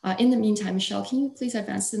 In the meantime, Michelle, can you please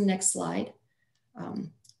advance to the next slide?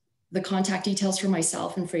 The contact details for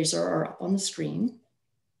myself and Fraser are up on the screen.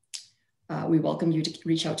 We welcome you to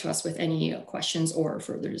reach out to us with any questions or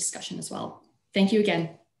further discussion as well. Thank you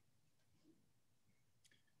again.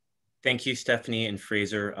 Thank you, Stephanie and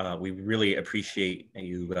Fraser. We really appreciate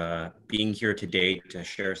you being here today to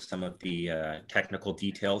share some of the technical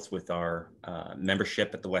details with our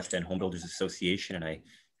membership at the West End Home Builders Association. And I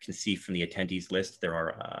can see from the attendees list, there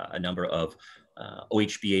are a number of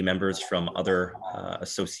OHBA members from other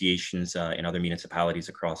associations in other municipalities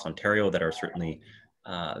across Ontario that are certainly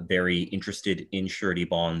very interested in surety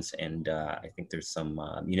bonds. And I think there's some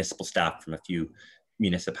municipal staff from a few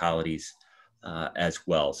municipalities as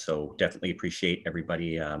well. So definitely appreciate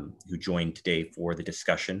everybody who joined today for the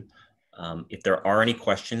discussion. If there are any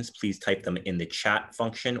questions, please type them in the chat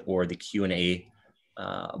function or the Q&A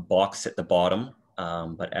box at the bottom.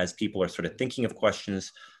 But as people are sort of thinking of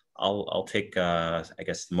questions, I'll take, I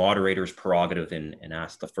guess, the moderator's prerogative and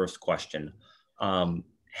ask the first question.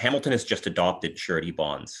 Hamilton has just adopted surety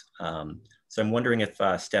bonds. So I'm wondering if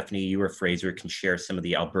Stephanie, you or Fraser can share some of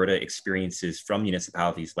the Alberta experiences from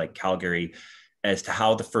municipalities like Calgary as to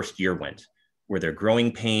how the first year went. Were there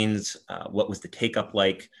growing pains? What was the take-up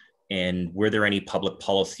like? And were there any public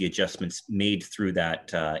policy adjustments made through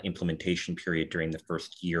that implementation period during the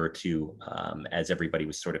first year or two as everybody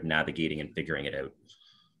was sort of navigating and figuring it out?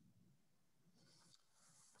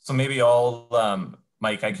 So maybe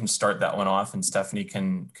Mike, I can start that one off and Stephanie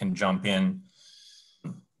can jump in.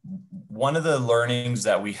 One of the learnings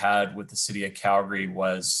that we had with the city of Calgary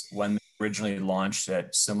was when they originally launched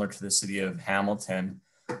it, similar to the city of Hamilton,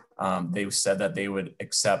 they said that they would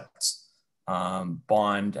accept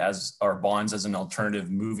bonds as an alternative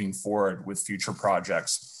moving forward with future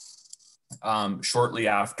projects. Shortly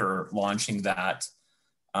after launching that,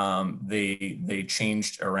 they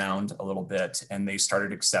changed around a little bit and they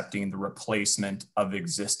started accepting the replacement of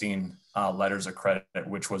existing letters of credit,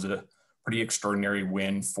 which was a pretty extraordinary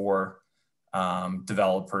win for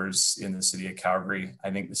developers in the city of Calgary.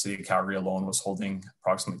 I think the city of Calgary alone was holding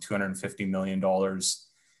approximately $250 million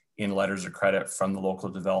in letters of credit from the local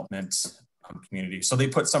development community. So they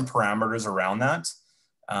put some parameters around that,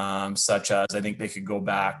 such as I think they could go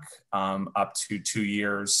back up to 2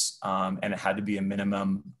 years and it had to be a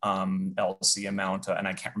minimum LC amount. And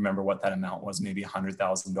I can't remember what that amount was, maybe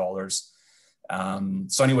 $100,000.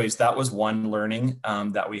 So anyways, that was one learning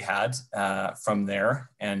that we had from there.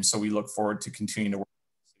 And so we look forward to continuing to work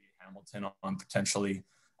with the city of Hamilton on potentially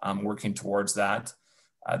working towards that.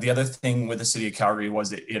 The other thing with the city of Calgary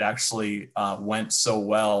was it actually went so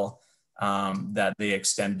well that they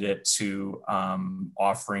extended it to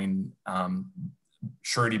offering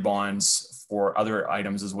surety bonds for other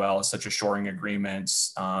items as well, such as shoring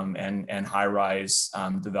agreements and high-rise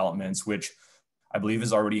developments, which I believe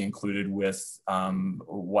is already included with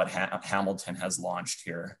what Hamilton has launched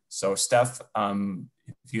here. So Steph,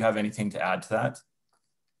 if you have anything to add to that.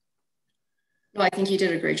 No, I think you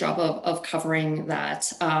did a great job of covering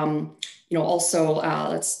that. Also,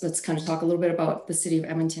 let's kind of talk a little bit about the city of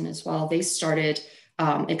Edmonton as well. They started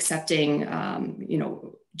accepting,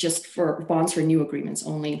 just for bonds for new agreements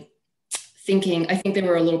only. I think they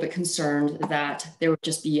were a little bit concerned that there would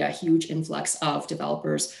just be a huge influx of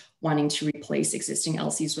developers wanting to replace existing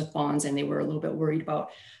LCs with bonds, and they were a little bit worried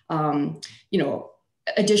about,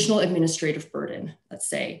 additional administrative burden, let's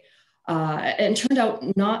say. And turned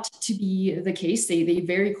out not to be the case. They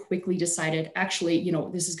very quickly decided, actually, you know,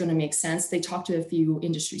 this is going to make sense. They talked to a few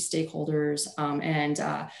industry stakeholders and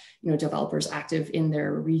you know, developers active in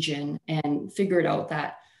their region, and figured out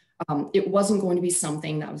that it wasn't going to be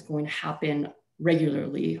something that was going to happen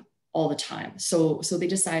regularly all the time. So they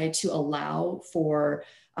decided to allow for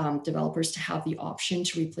developers to have the option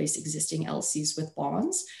to replace existing LCs with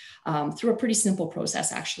bonds through a pretty simple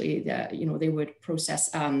process. Actually, you know, they would process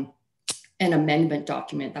an amendment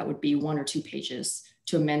document that would be 1 or 2 pages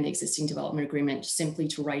to amend the existing development agreement, simply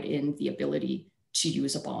to write in the ability to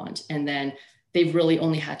use a bond. And then they've really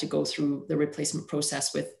only had to go through the replacement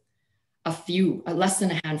process with a few, less than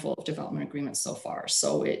a handful of development agreements so far.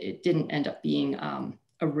 So it didn't end up being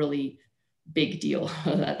a really big deal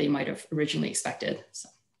that they might have originally expected. So.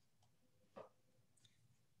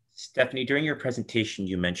 Stephanie, during your presentation,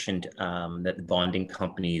 you mentioned that the bonding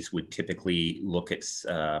companies would typically look at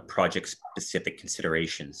project-specific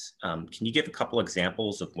considerations. Can you give a couple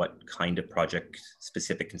examples of what kind of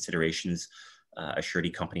project-specific considerations a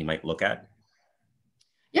surety company might look at?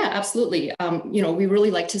 Yeah, absolutely. You know, we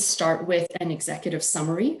really like to start with an executive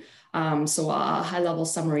summary. So a high-level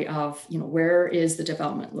summary of, you know, where is the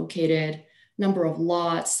development located, number of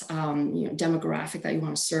lots, you know, demographic that you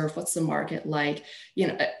want to serve, what's the market like. You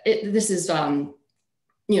know, this is,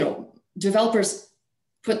 you know, developers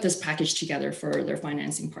put this package together for their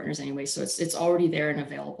financing partners anyway, so it's already there and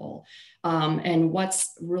available. And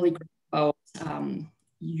what's really great about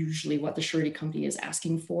usually what the surety company is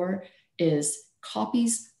asking for is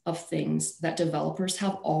copies of things that developers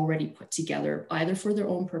have already put together, either for their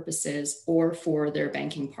own purposes or for their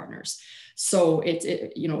banking partners. So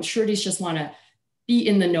you know, sureties just want to be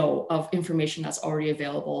in the know of information that's already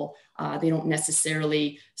available. They don't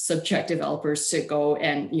necessarily subject developers to go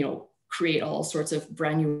and, you know, create all sorts of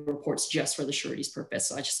brand new reports just for the surety's purpose.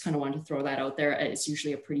 So I just kind of wanted to throw that out there. It's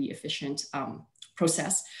usually a pretty efficient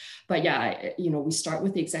process. But yeah, you know, we start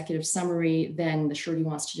with the executive summary, then the surety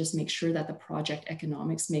wants to just make sure that the project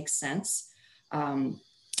economics make sense.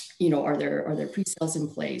 You know, are there pre-sales in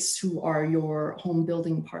place? Who are your home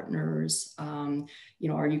building partners? You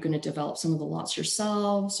know, are you going to develop some of the lots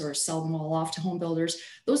yourselves or sell them all off to home builders?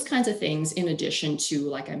 Those kinds of things, in addition to,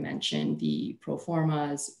 like I mentioned, the pro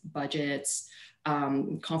formas, budgets,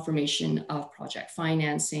 confirmation of project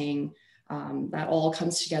financing. That all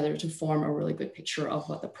comes together to form a really good picture of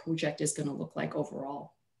what the project is going to look like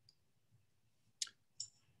overall.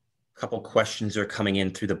 A couple questions are coming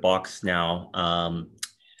in through the box now.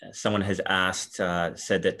 Someone has asked,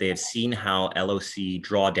 said that they have seen how LOC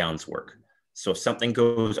drawdowns work. So if something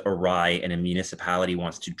goes awry and a municipality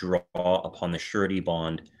wants to draw upon the surety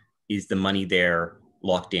bond, is the money there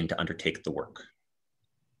locked in to undertake the work?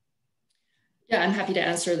 Yeah, I'm happy to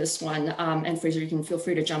answer this one. And Fraser, you can feel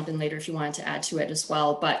free to jump in later if you wanted to add to it as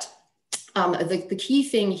well. But the key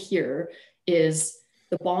thing here is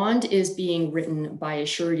the bond is being written by a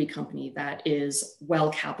surety company that is well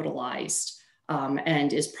capitalized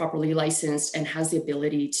and is properly licensed and has the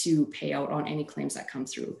ability to pay out on any claims that come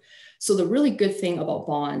through. So the really good thing about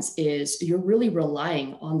bonds is you're really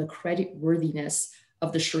relying on the credit worthiness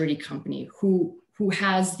of the surety company who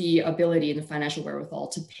has the ability and the financial wherewithal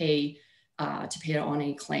to pay it on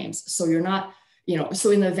any claims. So you're not, you know, so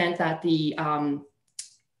in the event that the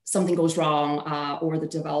something goes wrong or the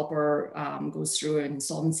developer goes through an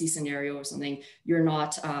insolvency scenario or something, you're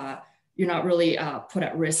not really put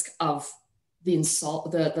at risk of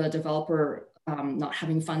the developer not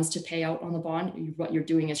having funds to pay out on the bond. What you're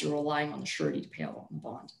doing is you're relying on the surety to pay out on the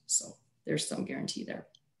bond. So there's some guarantee there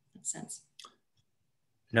in that sense.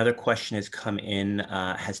 Another question has come in.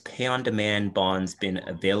 Has pay-on-demand bonds been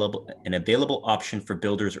an available option for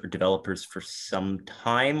builders or developers for some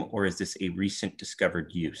time, or is this a recent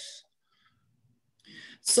discovered use?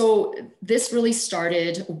 So this really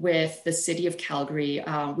started with the city of Calgary.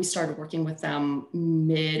 We started working with them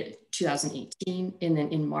mid-2018, and then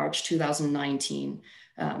in March 2019,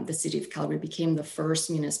 the city of Calgary became the first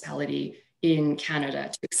municipality in Canada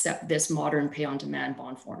to accept this modern pay-on-demand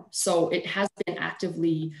bond form. So it has been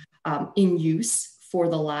actively in use for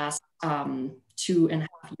the last 2.5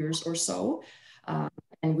 years or so.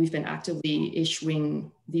 And we've been actively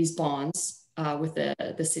issuing these bonds with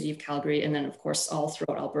the city of Calgary. And then of course, all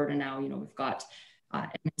throughout Alberta now, you know, we've got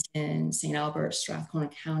Edmonton, St. Albert, Strathcona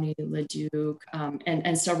County, Leduc,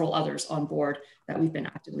 and several others on board that we've been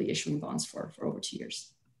actively issuing bonds for over 2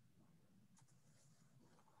 years.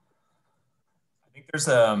 I think there's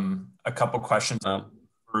a couple questions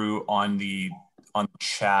through on the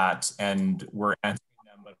chat, and we're answering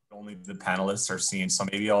them, but only the panelists are seeing. So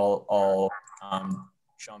maybe I'll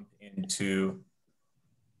jump into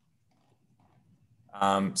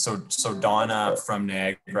So Donna from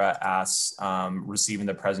Niagara asks, receiving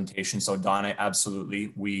the presentation. So Donna,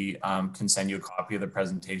 absolutely, we can send you a copy of the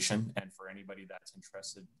presentation. And for anybody that's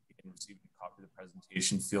interested in receiving a copy of the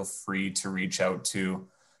presentation, feel free to reach out to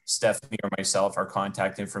Stephanie or myself. Our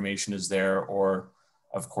contact information is there, or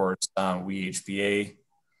of course, we HBA.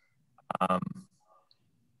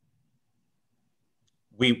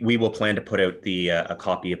 We will plan to put out a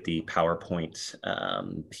copy of the PowerPoint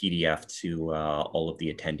PDF to all of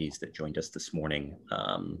the attendees that joined us this morning,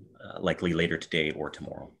 likely later today or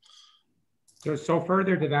tomorrow. So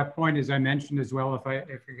further to that point, as I mentioned as well, if I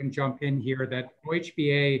can jump in here, that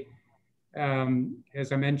OHBA,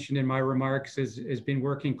 as I mentioned in my remarks, has been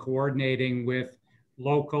working coordinating with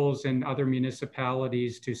locals and other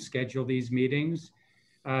municipalities to schedule these meetings.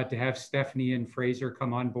 To have Stephanie and Fraser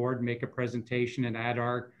come on board and make a presentation and add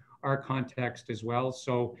our context as well.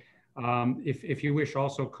 So if you wish,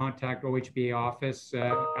 also contact OHBA office,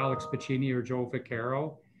 Alex Piccini or Joe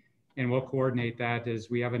Vaccaro, and we'll coordinate that,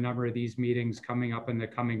 as we have a number of these meetings coming up in the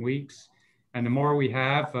coming weeks. And the more we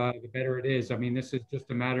have, the better it is. I mean, this is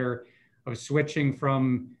just a matter of switching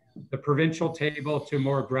from the provincial table to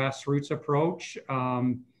more grassroots approach.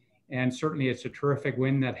 And certainly it's a terrific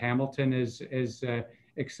win that Hamilton is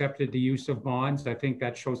accepted the use of bonds. I think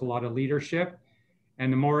that shows a lot of leadership.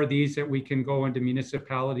 And the more of these that we can go into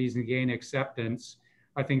municipalities and gain acceptance,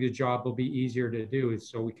 I think the job will be easier to do,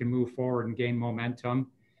 so we can move forward and gain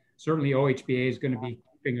momentum. Certainly OHBA is going to be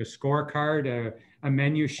keeping a scorecard, a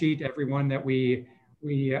menu sheet, everyone that we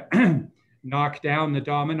knock down the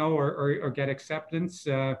domino or get acceptance.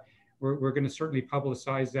 We're going to certainly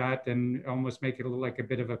publicize that and almost make it look like a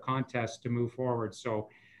bit of a contest to move forward. So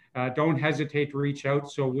don't hesitate to reach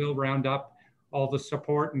out. So we'll round up all the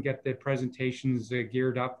support and get the presentations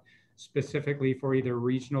geared up specifically for either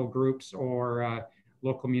regional groups or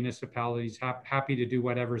local municipalities. Happy to do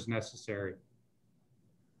whatever's necessary.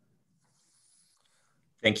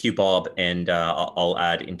 Thank you, Bob. And I'll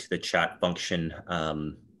add into the chat function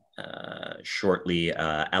shortly.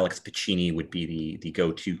 Alex Piccini would be the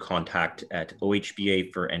go-to contact at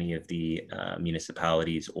OHBA for any of the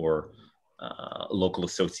municipalities or local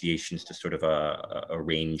associations to sort of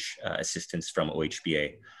arrange assistance from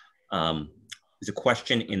OHBA. There's a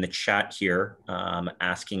question in the chat here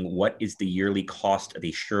asking, what is the yearly cost of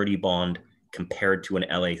a surety bond compared to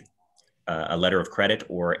a letter of credit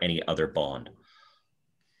or any other bond?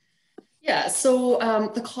 Yeah, so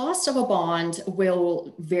the cost of a bond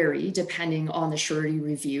will vary depending on the surety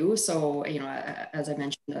review. So, you know, as I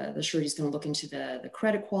mentioned, the surety is going to look into the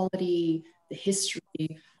credit quality, the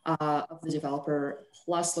history of the developer,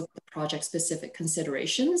 plus look at the project specific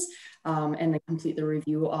considerations, and then complete the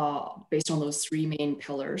review based on those three main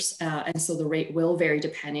pillars. And so the rate will vary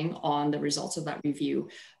depending on the results of that review.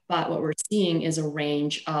 But what we're seeing is a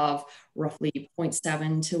range of roughly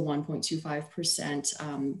 0.7 to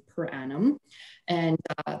 1.25% per annum. And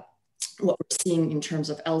what we're seeing in terms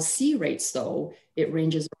of LC rates, though, it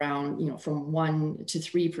ranges around, you know, from 1 to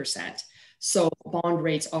 3%. So bond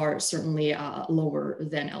rates are certainly lower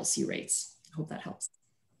than LC rates. I hope that helps.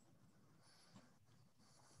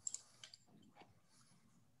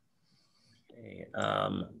 Okay,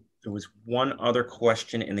 there was one other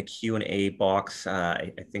question in the Q&A box.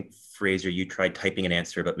 I think, Fraser, you tried typing an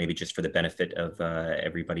answer, but maybe just for the benefit of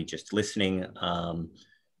everybody just listening. Do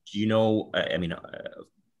you know,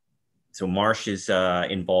 so Marsh is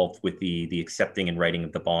involved with the accepting and writing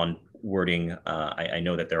of the bond wording. I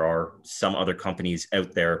know that there are some other companies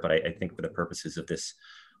out there, but I think for the purposes of this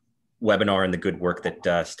webinar and the good work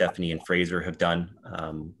that Stephanie and Fraser have done,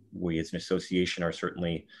 we as an association are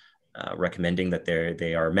certainly recommending that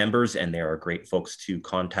they are members, and they are great folks to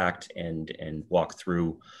contact and walk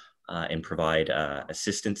through and provide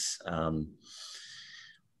assistance.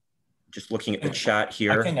 Just looking at the chat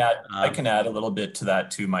here. I can add a little bit to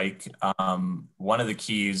that too, Mike. One of the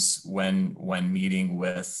keys when meeting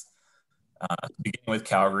with, beginning with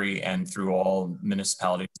Calgary and through all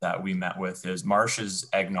municipalities that we met with, is Marsh is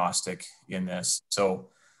agnostic in this. So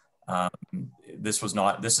this is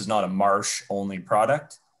not a Marsh only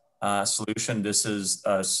product solution. This is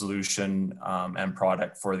a solution and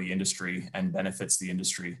product for the industry and benefits the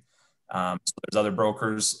industry. So there's other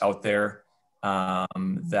brokers out there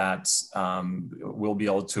that will be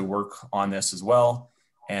able to work on this as well.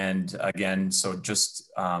 And again, so just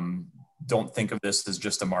don't think of this as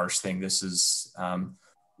just a Marsh thing. This is,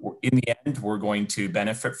 in the end, we're going to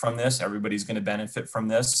benefit from this. Everybody's going to benefit from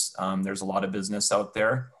this. There's a lot of business out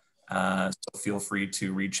there. So feel free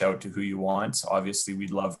to reach out to who you want. Obviously,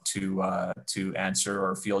 we'd love to answer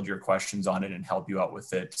or field your questions on it and help you out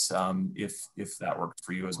with it if that works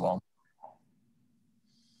for you as well.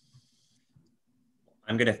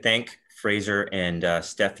 I'm going to thank Fraser and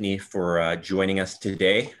Stephanie for joining us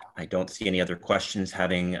today. I don't see any other questions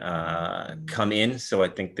having come in, so I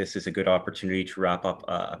think this is a good opportunity to wrap up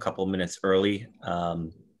a couple of minutes early.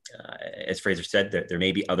 As Fraser said, there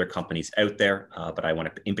may be other companies out there, but I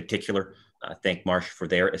want to, in particular, thank Marsh for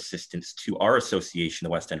their assistance to our association,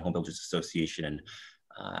 the West End Home Builders Association, and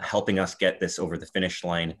helping us get this over the finish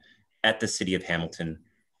line at the City of Hamilton.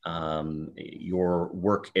 Your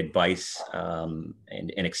work, advice, and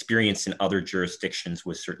experience in other jurisdictions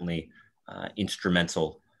was certainly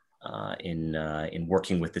instrumental in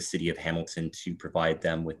working with the City of Hamilton to provide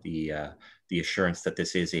them with the assurance that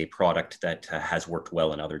this is a product that has worked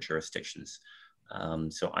well in other jurisdictions.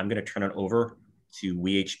 So I'm going to turn it over to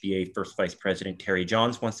WEHBA First Vice President Terry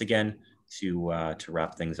Johns once again to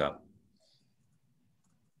wrap things up.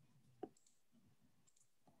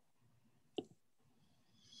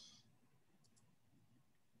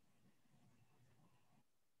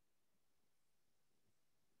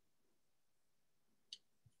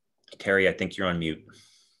 Terry, I think you're on mute.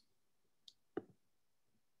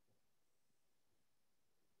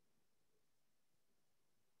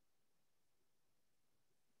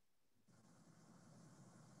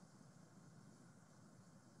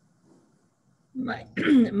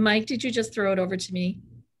 Mike, did you just throw it over to me?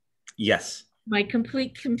 Yes. My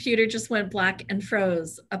complete computer just went black and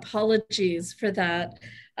froze. Apologies for that.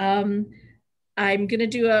 I'm going to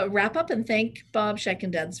do a wrap up and thank Bob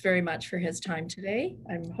Schickendanz very much for his time today.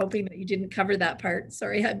 I'm hoping that you didn't cover that part.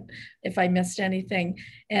 Sorry if I missed anything.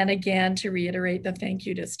 And again, to reiterate the thank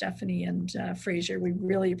you to Stephanie and Fraser. We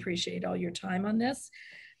really appreciate all your time on this.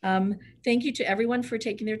 Thank you to everyone for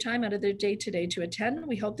taking their time out of their day today to attend.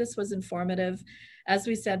 We hope this was informative. As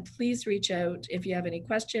we said, please reach out if you have any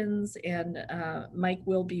questions, and Mike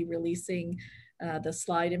will be releasing the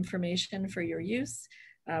slide information for your use.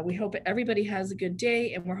 We hope everybody has a good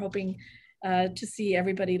day, and we're hoping to see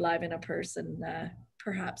everybody live in a person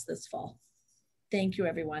perhaps this fall. Thank you,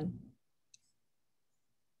 everyone.